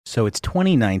So it's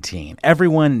 2019.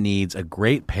 Everyone needs a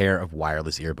great pair of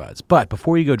wireless earbuds. But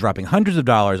before you go dropping hundreds of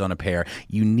dollars on a pair,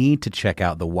 you need to check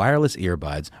out the wireless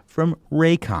earbuds from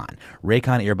Raycon.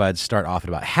 Raycon earbuds start off at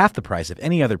about half the price of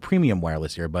any other premium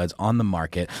wireless earbuds on the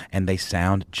market, and they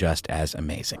sound just as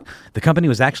amazing. The company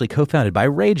was actually co-founded by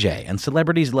Ray J, and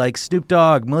celebrities like Snoop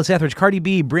Dogg, Melissa Etheridge, Cardi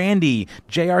B, Brandy,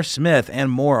 J.R. Smith,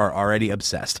 and more are already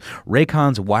obsessed.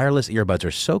 Raycon's wireless earbuds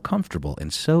are so comfortable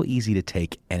and so easy to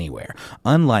take anywhere.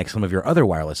 Unlike some of your other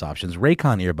wireless options,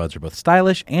 Raycon earbuds are both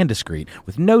stylish and discreet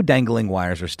with no dangling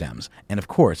wires or stems. And of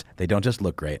course, they don't just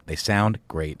look great, they sound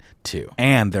great too.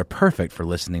 And they're perfect for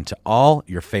listening to all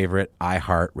your favorite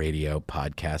iHeartRadio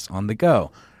podcasts on the go.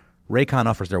 Raycon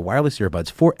offers their wireless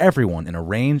earbuds for everyone in a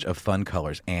range of fun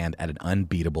colors and at an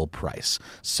unbeatable price.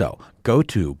 So go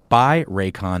to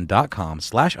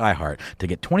buyraycon.com/iHeart to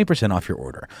get 20% off your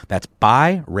order. That's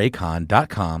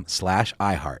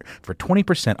buyraycon.com/iHeart for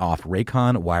 20% off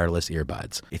Raycon wireless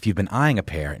earbuds. If you've been eyeing a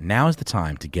pair, now is the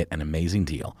time to get an amazing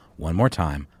deal. One more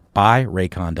time,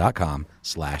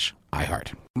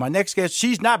 buyraycon.com/iHeart. My next guest,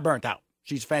 she's not burnt out.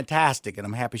 She's fantastic, and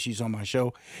I'm happy she's on my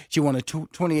show. She won a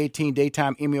 2018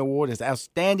 Daytime Emmy Award as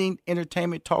Outstanding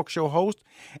Entertainment Talk Show Host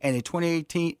and a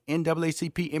 2018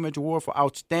 NAACP Image Award for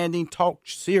Outstanding Talk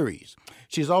Series.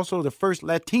 She's also the first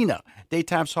Latina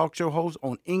daytime talk show host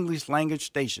on English language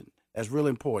station. That's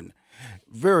really important.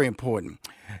 Very important.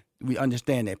 We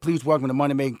understand that. Please welcome to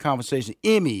Money Making Conversation,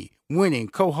 Emmy-winning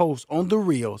co-host on The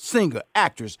Real, singer,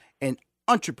 actress, and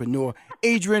entrepreneur,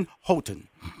 Adrienne Houghton.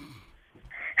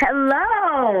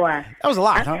 Hello. That was a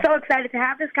lot, I'm so excited to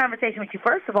have this conversation with you.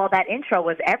 First of all, that intro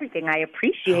was everything. I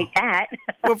appreciate that.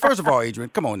 Well, first of all, Adrienne,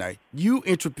 come on now. You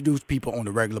introduce people on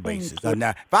a regular basis.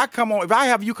 Now, if I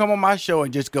have you come on my show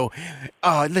and just go,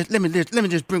 let me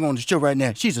just bring on the show right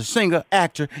now. She's a singer,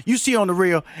 actor. You see on The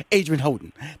Real, Adrienne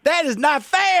Houghton. That is not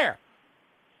fair.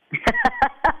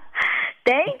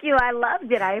 Thank you. I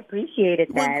loved it. I appreciated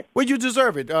that. Well, you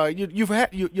deserve it.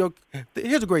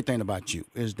 Here's a great thing about you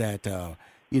is that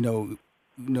you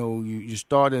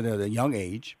started at a young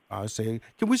age. I say,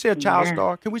 can we say a child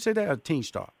star? Can we say that, a teen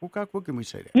star? What can we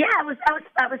say that? Yeah, I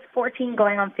was 14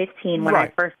 going on 15 when I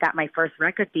first got my first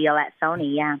record deal at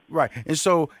Sony. Yeah. Right, and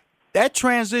so that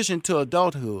transition to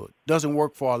adulthood doesn't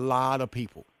work for a lot of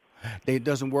people. It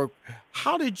doesn't work.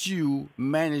 How did you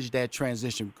manage that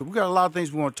transition? Because we got a lot of things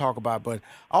we want to talk about, but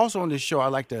also on this show, I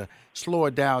like to slow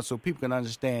it down so people can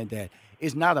understand that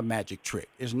it's not a magic trick.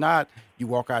 It's not you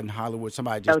walk out in Hollywood,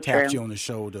 somebody just taps you on the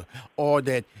shoulder, or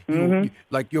that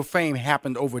like your fame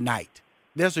happened overnight.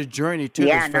 There's a journey to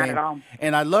this fame. Not at all.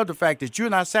 And I love the fact that you're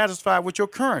not satisfied with your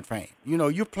current fame.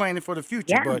 You're planning for the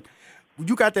future, but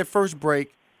you got that first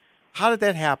break. How did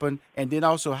that happen? And then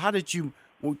also, how did you?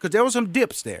 Because there were some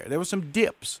dips there. There were some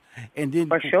dips, and then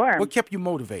for sure, what kept you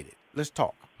motivated? Let's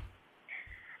talk.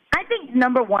 I think,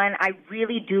 number one, I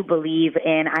really do believe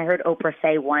in, I heard Oprah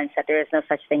say once that there is no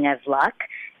such thing as luck,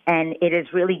 and it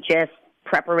is really just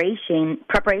preparation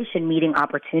meeting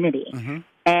opportunity. Mm-hmm.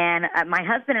 And my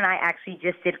husband and I actually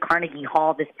just did Carnegie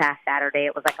Hall this past Saturday.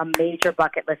 It was like a major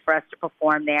bucket list for us to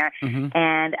perform there. Mm-hmm.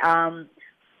 And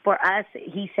for us,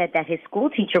 he said that his school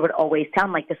teacher would always tell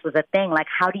him, like, this was a thing, like,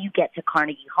 how do you get to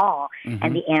Carnegie Hall? Mm-hmm.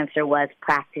 And the answer was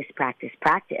practice, practice,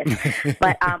 practice.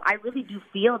 But I really do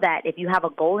feel that if you have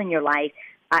a goal in your life,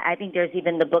 I think there's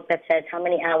even the book that says, how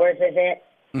many hours is it?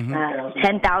 Mm-hmm.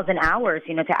 10,000 hours,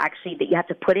 to actually, that you have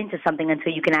to put into something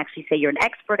until you can actually say you're an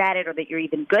expert at it or that you're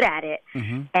even good at it.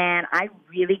 Mm-hmm. And I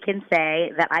really can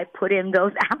say that I put in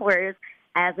those hours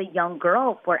as a young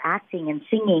girl for acting and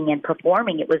singing and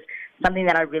performing. It was something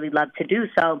that I really loved to do.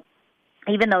 So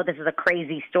even though this is a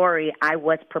crazy story, I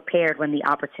was prepared when the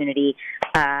opportunity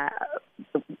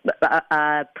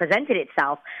presented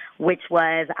itself, which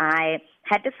was I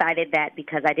had decided that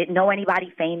because I didn't know anybody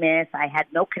famous, I had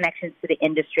no connections to the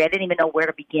industry, I didn't even know where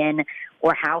to begin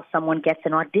or how someone gets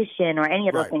an audition or any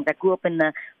of those things. I grew up in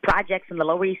the projects in the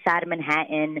Lower East Side of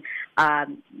Manhattan,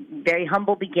 very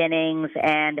humble beginnings,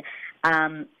 and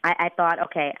I thought,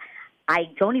 okay,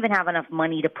 I don't even have enough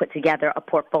money to put together a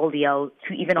portfolio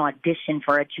to even audition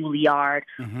for a Juilliard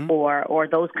or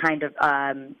those kind of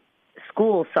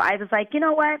schools. So I was like, you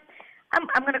know what? I'm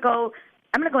going to go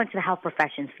into the health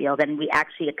professions field, and we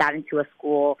actually got into a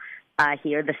school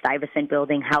here, the Stuyvesant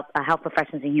Building, Health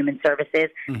Professions and Human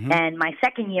Services. Mm-hmm. And my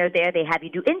second year there, they have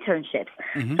you do internships.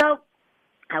 Mm-hmm. So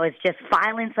I was just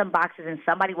filing some boxes, and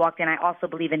somebody walked in. I also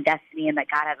believe in destiny and that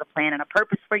God has a plan and a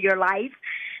purpose for your life.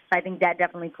 So I think that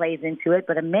definitely plays into it.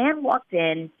 But a man walked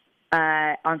in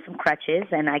on some crutches,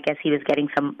 and I guess he was getting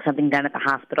something done at the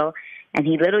hospital. And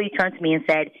he literally turned to me and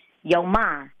said, "Yo,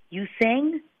 Ma, you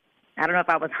sing?" I don't know if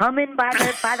I was humming by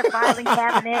the filing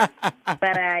cabinet,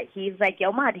 but he's like,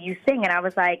 "Yo, Ma, do you sing?" And I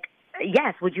was like,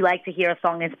 "Yes. Would you like to hear a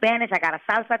song in Spanish? I got a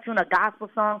salsa tune, a gospel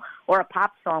song, or a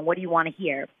pop song. What do you want to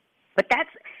hear?" But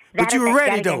But you were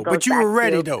ready, though. But you were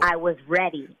ready, though. I was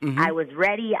ready. Mm-hmm. I was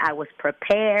ready. I was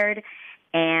prepared.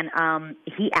 And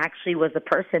he actually was the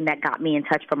person that got me in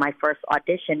touch for my first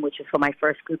audition, which was for my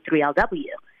first group 3LW.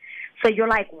 So you're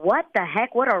like, what the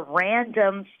heck? What a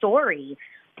random story.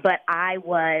 But I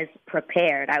was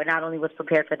prepared. I not only was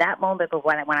prepared for that moment, but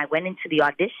when I went into the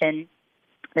audition,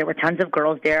 there were tons of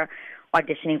girls there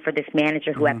auditioning for this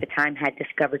manager who at the time had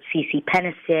discovered CeCe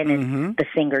Peniston and the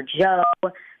singer Joe.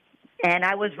 And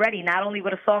I was ready, not only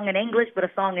with a song in English, but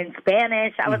a song in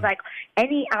Spanish. I was like,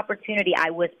 any opportunity I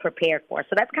was prepared for.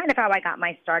 So that's kind of how I got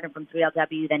my start. And from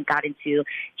 3LW, then got into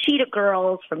Cheetah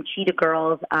Girls. From Cheetah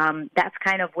Girls, that's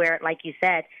kind of where, like you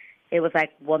said, it was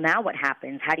like, well, now what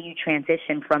happens? How do you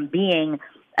transition from being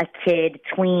a kid,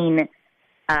 tween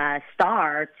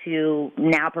star to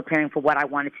now preparing for what I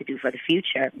wanted to do for the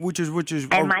future? Which is,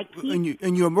 and my key,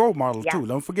 and you're a role model, too.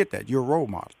 Don't forget that. You're a role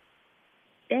model.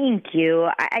 Thank you.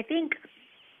 I think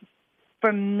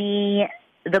for me,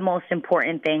 the most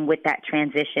important thing with that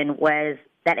transition was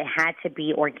that it had to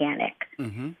be organic.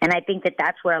 And I think that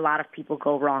that's where a lot of people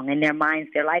go wrong. In their minds,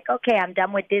 they're like, okay, I'm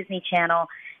done with Disney Channel,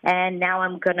 and now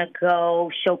I'm going to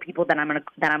go show people that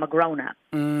I'm a grown-up.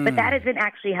 But that isn't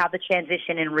actually how the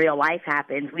transition in real life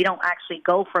happens. We don't actually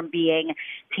go from being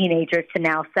teenagers to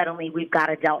now suddenly we've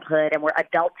got adulthood and we're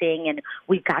adulting and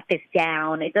we've got this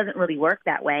down. It doesn't really work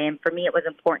that way. And for me, it was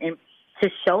important to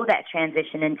show that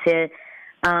transition and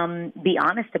to be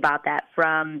honest about that.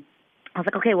 I was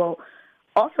like, okay, well,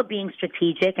 also being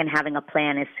strategic and having a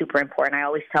plan is super important. I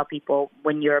always tell people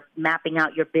when you're mapping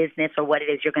out your business or what it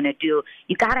is you're going to do,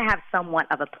 you got to have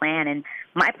somewhat of a plan. And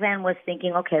my plan was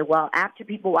thinking, okay, well, after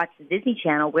people watch the Disney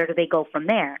Channel, where do they go from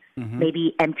there?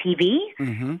 Maybe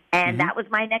MTV? And that was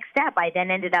my next step. I then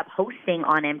ended up hosting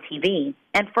on MTV.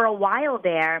 And for a while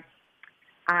there,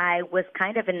 I was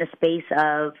kind of in the space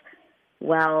of,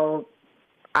 well,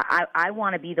 I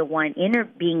want to be the one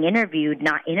being interviewed,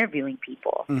 not interviewing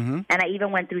people. And I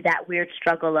even went through that weird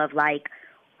struggle of like,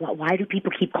 well, why do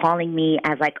people keep calling me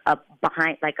as like a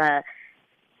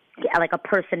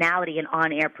personality, an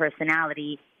on-air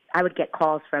personality? I would get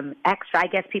calls from Extra. I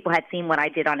guess people had seen what I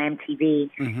did on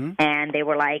MTV, and they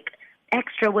were like,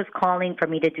 Extra was calling for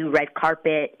me to do red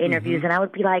carpet interviews, and I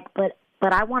would be like,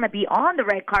 but I want to be on the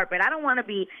red carpet. I don't want to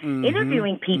be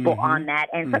interviewing people on that.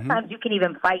 And sometimes you can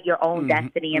even fight your own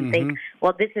destiny and think,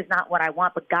 well, this is not what I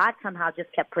want. But God somehow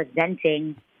just kept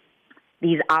presenting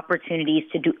these opportunities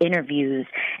to do interviews,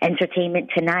 Entertainment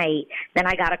Tonight. Then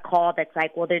I got a call that's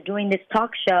like, well, they're doing this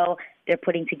talk show they're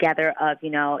putting together of,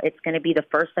 it's going to be the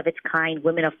first of its kind,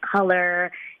 women of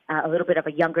color, a little bit of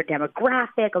a younger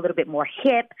demographic, a little bit more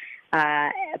hip,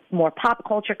 more pop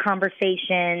culture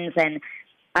conversations. And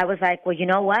I was like, well, you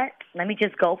know what? Let me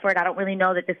just go for it. I don't really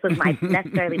know that this was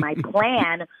necessarily my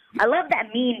plan. I love that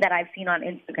meme that I've seen on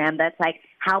Instagram that's like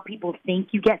how people think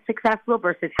you get successful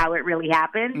versus how it really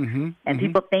happens. And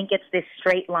people think it's this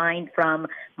straight line from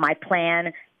my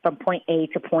plan from point A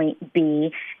to point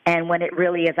B, and when it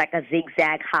really is like a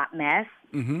zigzag hot mess.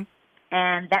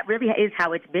 And that really is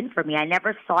how it's been for me. I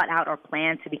never sought out or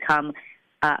planned to become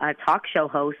a talk show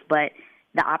host, but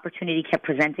the opportunity kept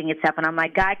presenting itself, and I'm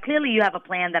like, God, clearly you have a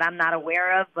plan that I'm not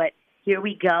aware of, but here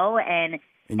we go. And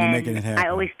you're making it happen. I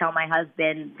always tell my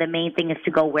husband the main thing is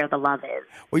to go where the love is.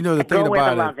 Well, the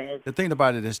thing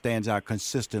about it that stands out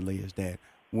consistently is that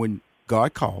when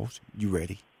God calls, you're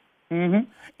ready, and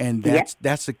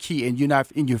that's the key. And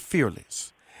you're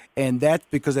fearless, and that's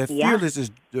because that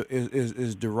fearless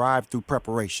is derived through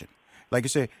preparation. Like you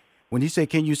said. When he said,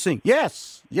 can you sing?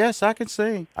 Yes, I can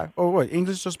sing. What,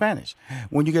 English or Spanish?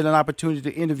 When you get an opportunity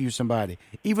to interview somebody,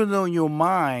 even though in your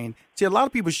mind, see, a lot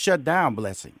of people shut down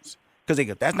blessings because they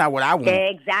go, that's not what I want.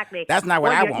 Exactly. That's not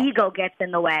what I want. Your ego gets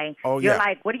in the way. You're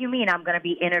like, what do you mean I'm going to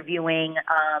be interviewing,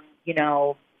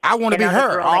 I want to be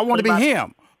her, or I want to be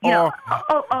him.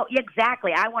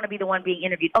 Exactly. I want to be the one being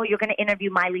interviewed. Oh, you're going to interview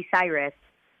Miley Cyrus.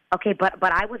 Okay, but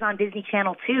I was on Disney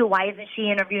Channel too. Why isn't she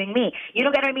interviewing me? You know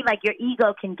what I mean? Like your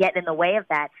ego can get in the way of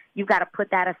that. You've got to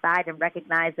put that aside and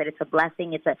recognize that it's a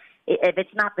blessing. If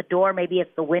it's not the door, maybe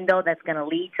it's the window that's going to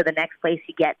lead to the next place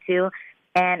you get to.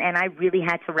 And I really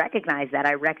had to recognize that.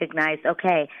 I recognized,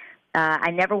 okay,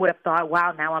 I never would have thought,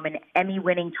 wow, now I'm an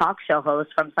Emmy-winning talk show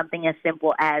host from something as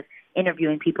simple as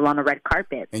interviewing people on the red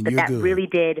carpet. And but that good. really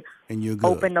did and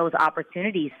open those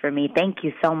opportunities for me. Thank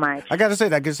you so much. I got to say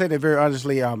that. I can say that very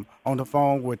honestly. On the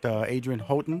phone with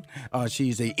Adrienne-Houghton.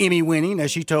 She's a Emmy-winning,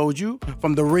 as she told you,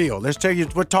 from The Real. Let's tell you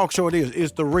what talk show it is.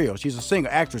 It's The Real. She's a singer,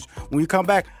 actress. When you come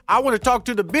back, I want to talk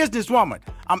to the businesswoman.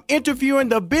 I'm interviewing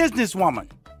the businesswoman.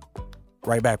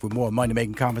 Right back with more Money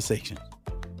Making Conversation.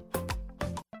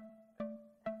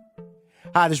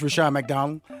 Hi, this is Rushion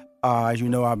McDonald. As you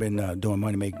know, I've been doing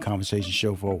Money Making Conversation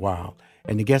show for a while.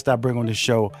 And the guests I bring on this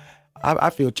show,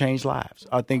 I feel change lives.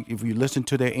 I think if you listen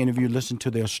to their interview, listen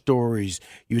to their stories,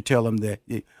 you tell them that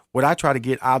what I try to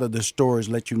get out of the stories,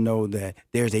 let you know that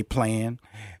there's a plan.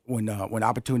 When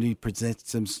opportunity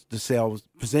presents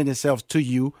itself to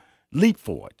you, leap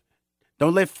for it.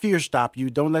 Don't let fear stop you.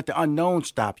 Don't let the unknown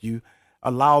stop you.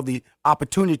 Allow the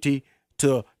opportunity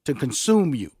to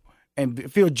consume you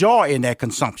and feel joy in that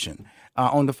consumption.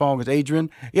 On the phone with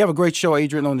Adrienne. You have a great show,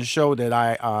 Adrienne, on the show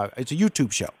that it's a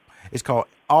YouTube show. It's called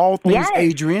All Things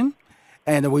Adrienne.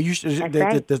 And the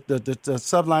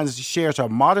subline is shares her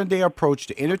modern day approach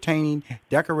to entertaining,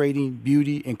 decorating,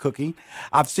 beauty, and cooking.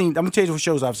 I'm going to tell you what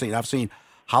shows I've seen. I've seen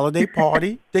Holiday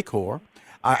Party Decor.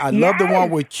 I love the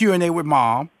one with Q&A with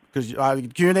Mom. Because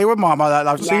Q&A with Mom,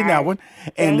 I've seen that one.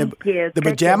 And the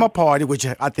Pajama Party, which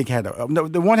I think had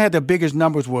the one had the biggest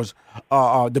numbers was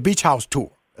the Beach House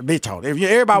Tour. Beach House.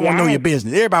 Everybody want to know your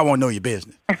business. Everybody want to know your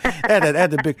business.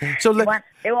 That's the big. So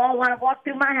they all want to walk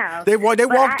through my house. They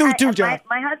walk through too, John.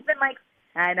 My husband likes.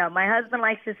 I know. My husband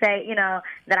likes to say,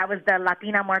 that I was the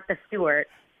Latina Martha Stewart.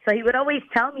 So he would always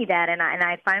tell me that, and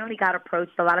I finally got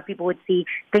approached. A lot of people would see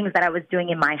things that I was doing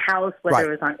in my house,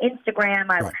 whether it was on Instagram.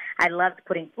 I loved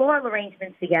putting floral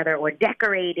arrangements together or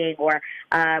decorating, or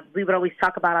we would always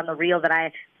talk about on The Real that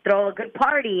I throw a good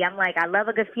party. I'm like, I love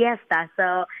a good fiesta.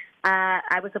 So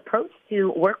I was approached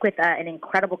to work with an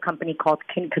incredible company called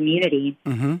Kin Community,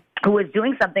 who was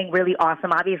doing something really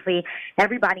awesome. Obviously,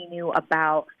 everybody knew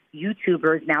about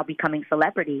YouTubers now becoming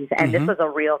celebrities, and this was a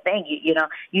real thing. You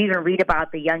even read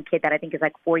about the young kid that I think is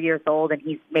like 4 years old, and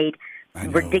he's made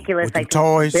ridiculous, like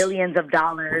toys. billions of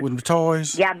dollars. With the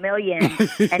toys. Yeah, millions.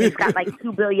 And he's got like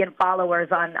 2 billion followers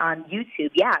on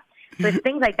YouTube. Yeah. So it's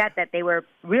things like that they were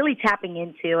really tapping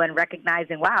into and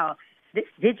recognizing, wow, this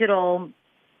digital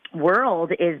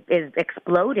world is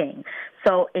exploding.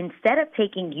 So instead of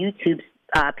taking YouTube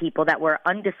people that were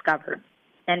undiscovered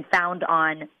and found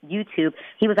on YouTube,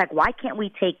 he was like, why can't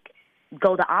we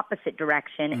go the opposite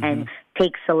direction and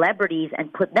take celebrities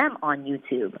and put them on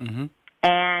YouTube?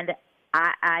 And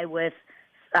I was,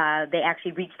 they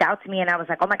actually reached out to me, and I was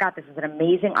like, oh my God, this is an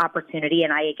amazing opportunity.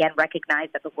 And I again recognize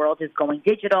that the world is going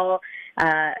digital.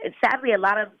 Sadly, a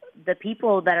lot of the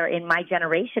people that are in my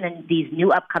generation and these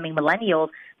new upcoming millennials,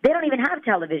 they don't even have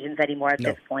televisions anymore at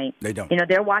this point. They don't.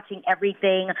 They're watching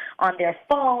everything on their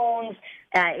phones.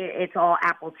 It's all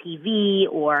Apple TV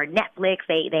or Netflix.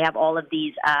 They have all of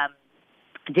these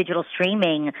digital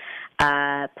streaming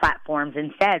platforms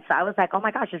instead. So I was like, oh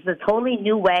my gosh, this is a totally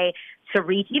new way to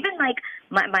reach even like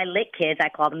my lit kids. I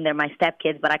call them, they're my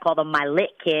stepkids, but I call them my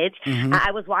lit kids.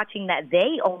 I was watching that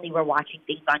they only were watching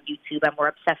things on YouTube and were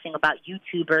obsessing about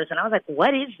YouTubers. And I was like,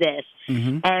 what is this?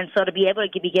 And so to be able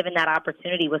to be given that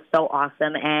opportunity was so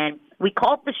awesome. And we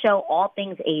called the show All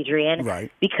Things Adrienne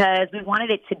because we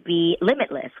wanted it to be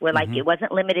limitless. We're like, it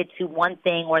wasn't limited to one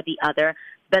thing or the other,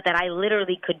 but that I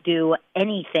literally could do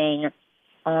anything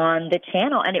on the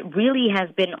channel. And it really has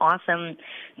been awesome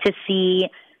to see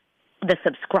the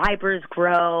subscribers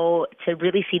grow, to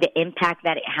really see the impact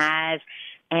that it has.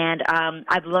 And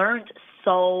I've learned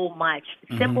so much.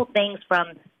 Simple things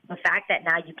from the fact that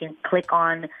now you can click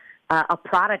on a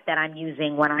product that I'm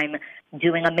using when I'm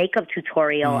doing a makeup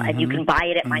tutorial, and you can buy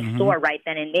it at my store right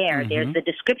then and there. There's the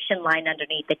description line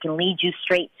underneath that can lead you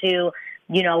straight to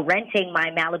renting my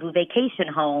Malibu vacation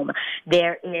home.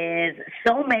 There is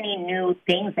so many new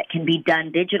things that can be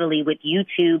done digitally with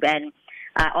YouTube, and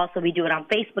also we do it on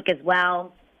Facebook as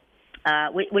well,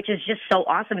 which is just so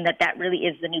awesome that really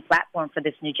is the new platform for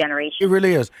this new generation. It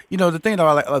really is. The thing that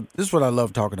I like, this is what I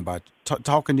love talking about,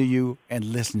 talking to you and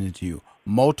listening to you,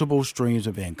 multiple streams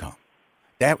of income.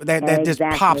 That just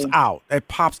pops out. It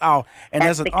pops out. And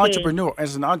as an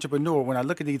entrepreneur, when I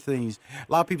look at these things,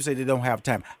 a lot of people say they don't have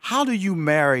time. How do you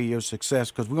marry your success?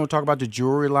 Because we're going to talk about the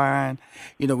jewelry line.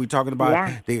 We're talking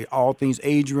about All Things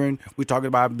Adrienne. We're talking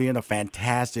about being a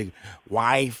fantastic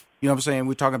wife. You know what I'm saying?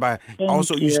 We're talking about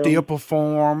you still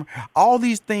perform. All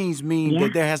these things mean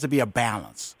that there has to be a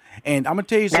balance. And I'm going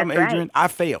to tell you something, Adrienne, I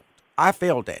failed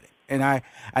at it. and I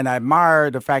admire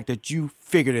the fact that you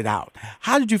figured it out.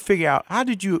 How did you figure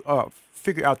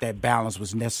out that balance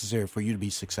was necessary for you to be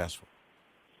successful?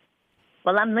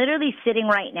 Well, I'm literally sitting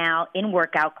right now in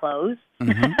workout clothes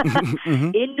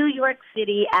Mm-hmm. in New York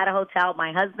City at a hotel.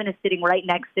 My husband is sitting right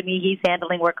next to me. He's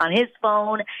handling work on his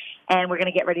phone, and we're going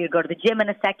to get ready to go to the gym in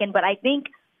a second. But I think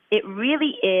it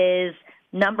really is,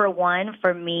 number one,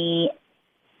 for me,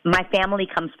 my family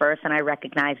comes first, and I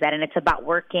recognize that. And it's about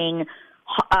working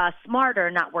smarter,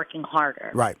 not working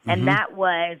harder. Right. Mm-hmm. And that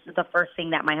was the first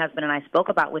thing that my husband and I spoke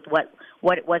about with what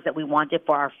it was that we wanted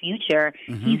for our future.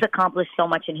 Mm-hmm. He's accomplished so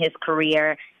much in his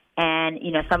career. And,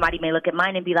 you know, somebody may look at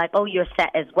mine and be like, oh, you're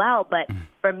set as well. But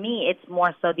for me, it's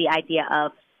more so the idea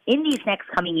of, in these next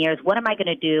coming years, what am I going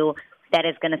to do that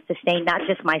is going to sustain not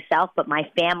just myself, but my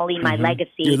family, my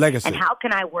legacy? Your legacy. And how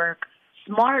can I work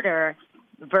smarter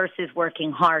versus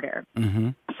working harder?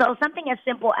 Mm-hmm. So something as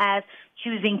simple as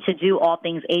choosing to do all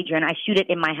things Adrienne. I shoot it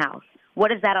in my house. What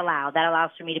does that allow? That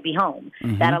allows for me to be home.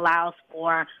 Mm-hmm. That allows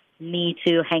for me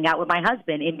to hang out with my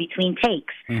husband in between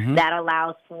takes. Mm-hmm. That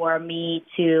allows for me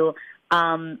to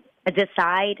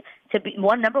decide to be,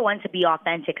 number one, to be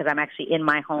authentic because I'm actually in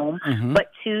my home, Mm-hmm. but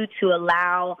two, to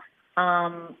allow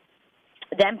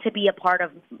them to be a part of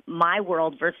my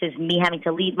world versus me having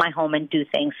to leave my home and do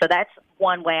things. So that's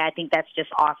one way I think that's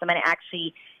just awesome, and it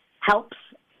actually helps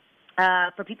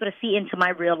for people to see into my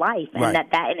real life, and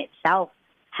Right. that in itself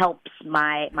helps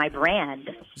my brand.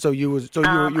 So you were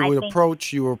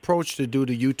approached to do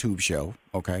the YouTube show,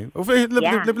 okay?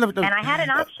 Yeah, and I had an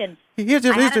option. I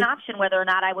had an option whether or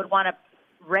not I would want to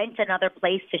rent another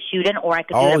place to shoot in, or I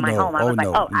could do it in my home. I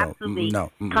was absolutely,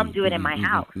 come do it in my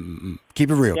house.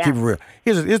 Keep it real. Yeah. Keep it real.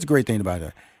 Here's the great thing about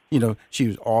her. You know, she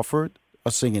was offered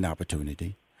a singing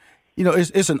opportunity. You know,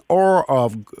 it's an aura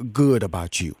of good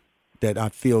about you that I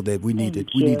feel that we need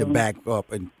to back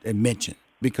up and mention.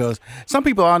 Because some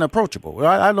people are unapproachable.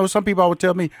 I know some people would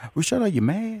tell me, "Rashad, are you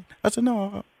mad?" I said,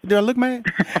 "No, do I look mad?"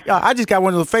 I just got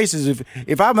one of those faces.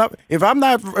 If I'm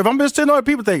just sitting there,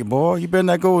 people think, "Boy, you better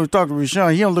not go and talk to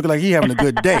Rashad. He don't look like he having a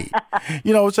good day."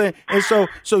 You know what I'm saying? And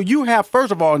so you have,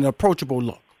 first of all, an approachable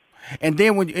look. And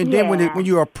then when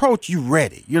you approach, you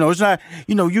ready. You know, it's not,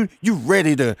 you know, you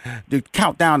ready to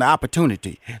count down the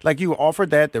opportunity. Like you offered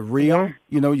that, the reel,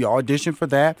 you know, you auditioned for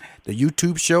that, the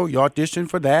YouTube show, you auditioned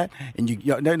for that, and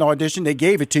you an audition, they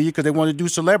gave it to you because they wanted to do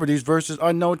celebrities versus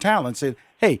unknown talent. Said,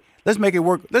 hey, let's make it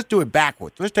work. Let's do it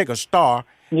backwards. Let's take a star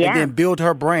and then build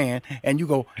her brand, and you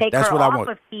go, that's what I want. Take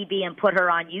her off of TV and put her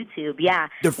on YouTube,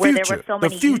 The where future, there were so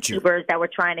many YouTubers that were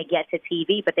trying to get to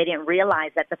TV, but they didn't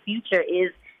realize that the future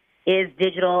is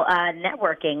digital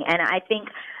networking. And I think,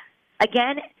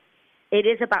 again, it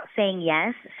is about saying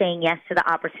yes to the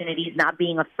opportunities, not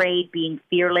being afraid, being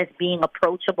fearless, being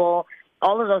approachable.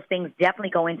 All of those things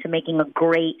definitely go into making a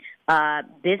great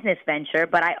business venture.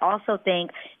 But I also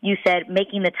think you said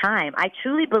making the time. I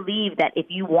truly believe that if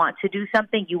you want to do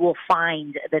something, you will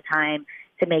find the time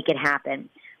to make it happen.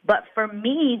 But for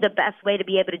me, the best way to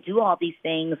be able to do all these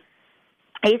things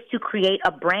is to create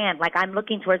a brand. Like, I'm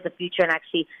looking towards the future and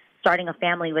actually starting a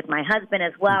family with my husband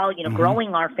as well, you know,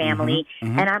 growing our family.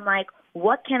 And I'm like,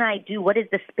 what can I do? What is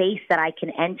the space that I can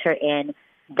enter in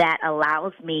that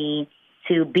allows me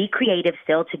to be creative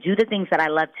still, to do the things that I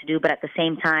love to do, but at the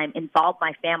same time involve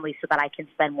my family so that I can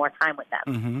spend more time with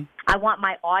them. I want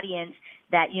my audience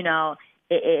that, you know,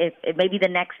 if maybe the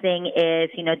next thing is,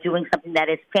 you know, doing something that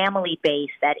is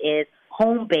family-based, that is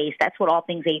home-based. That's what All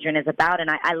Things Adrienne is about.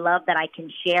 And I love that I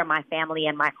can share my family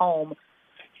and my home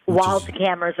while the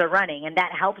cameras are running, and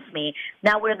that helps me.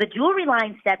 Now, where the jewelry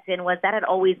line stepped in was that had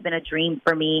always been a dream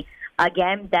for me.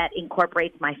 Again, that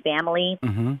incorporates my family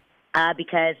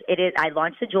because it is. I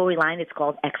launched the jewelry line. It's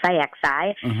called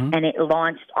XIXI, and it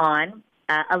launched on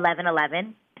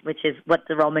 11/11, which is what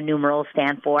the Roman numerals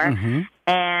stand for.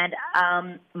 And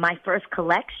my first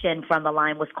collection from the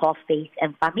line was called Faith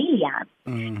and Familia.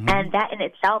 And that in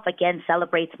itself, again,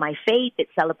 celebrates my faith. It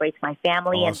celebrates my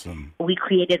family. Awesome. And we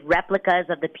created replicas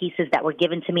of the pieces that were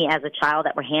given to me as a child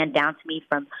that were handed down to me,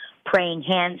 from praying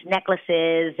hands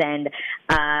necklaces and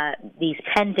these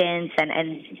pendants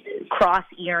and cross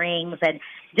earrings and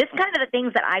just kind of the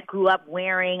things that I grew up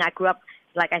wearing. I grew up,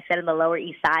 like I said, in the Lower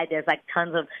East Side. There's like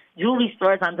tons of jewelry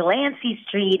stores on Delancey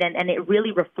Street, and it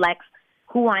really reflects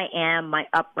who I am, my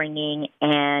upbringing,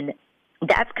 and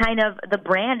that's kind of the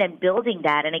brand and building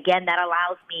that. And again, that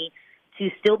allows me to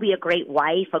still be a great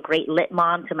wife, a great lit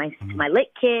mom to my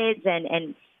lit kids,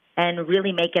 and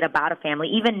really make it about a family.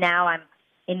 Even now, I'm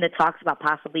in the talks about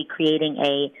possibly creating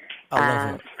a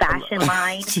fashion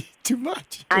line. Too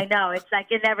much. I know. It's like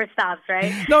it never stops,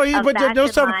 right? No, but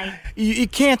there's something. You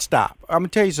can't stop. I'm going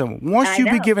to tell you something. Once you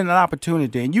be given an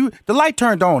opportunity and the light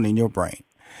turned on in your brain,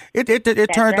 it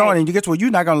turned on, and guess what?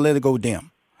 You're not going to let it go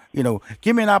dim.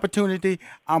 Give me an opportunity,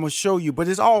 I'm going to show you. But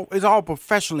it's all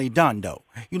professionally done, though.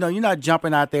 You're not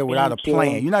jumping out there without a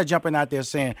plan. You're not jumping out there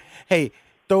saying, hey,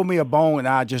 throw me a bone and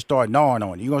I just start gnawing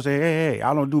on it. You're going to say, hey,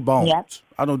 I don't do bones. Yep.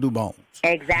 I don't do bones.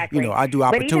 Exactly. I do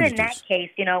opportunities. But even in that case,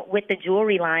 with the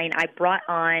jewelry line, I brought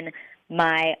on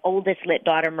my oldest lit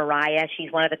daughter, Mariah.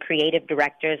 She's one of the creative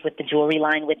directors with the jewelry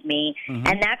line with me. Mm-hmm.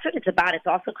 And that's what it's about. It's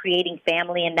also creating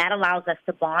family, and that allows us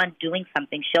to bond doing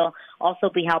something. She'll also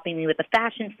be helping me with the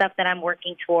fashion stuff that I'm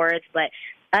working towards, but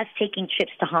us taking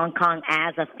trips to Hong Kong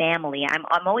as a family. I'm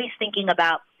always thinking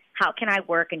about how can I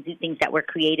work and do things that we're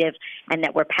creative and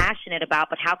that we're passionate about,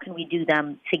 but how can we do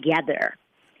them together?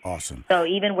 Awesome. So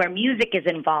even where music is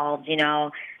involved,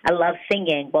 I love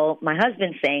singing. Well, my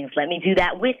husband sings. Let me do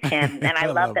that with him. And I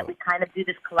love that we kind of do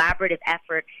this collaborative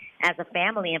effort as a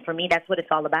family. And for me, that's what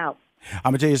it's all about.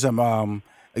 I'm going to tell you something.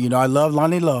 I love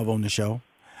Lonnie Love on the show.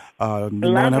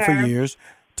 Known her for years.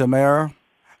 Tamara,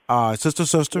 sister.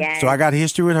 Yes. So I got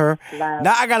history with her. Love.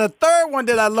 Now I got a third one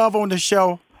that I love on the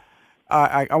show.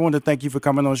 I want to thank you for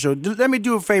coming on the show. Let me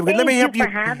do a favor. Let me help you.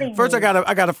 First, I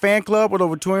got a fan club with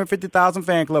over 250,000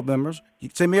 fan club members. You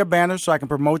can send me a banner so I can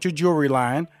promote your jewelry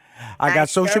line. I got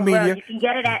social media. You can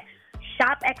get it at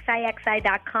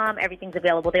shopxixi.com. Everything's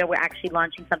available there. We're actually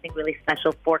launching something really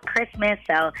special for Christmas,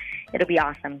 so it'll be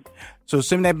awesome. So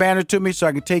send that banner to me so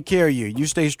I can take care of you. You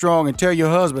stay strong and tell your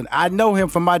husband, I know him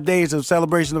from my days of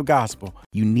celebration of gospel.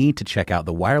 You need to check out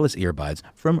the wireless earbuds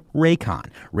from Raycon.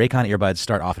 Raycon earbuds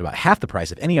start off at about half the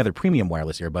price of any other premium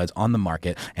wireless earbuds on the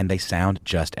market, and they sound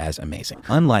just as amazing.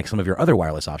 Unlike some of your other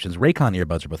wireless options, Raycon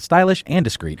earbuds are both stylish and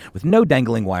discreet with no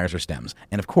dangling wires or stems.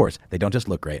 And of course, they don't just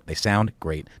look great, they sound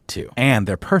great too. And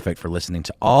they're perfect for listening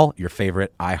to all your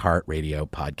favorite iHeartRadio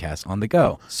podcasts on the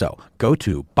go. So go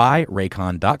to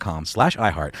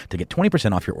buyraycon.com/iHeart to get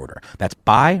 20% off your order. That's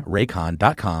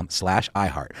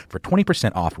buyraycon.com/iHeart for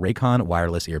 20% off Raycon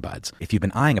wireless earbuds. If you've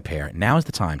been eyeing a pair, now is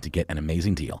the time to get an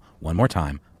amazing deal. One more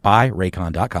time,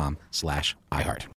 buyraycon.com/iHeart.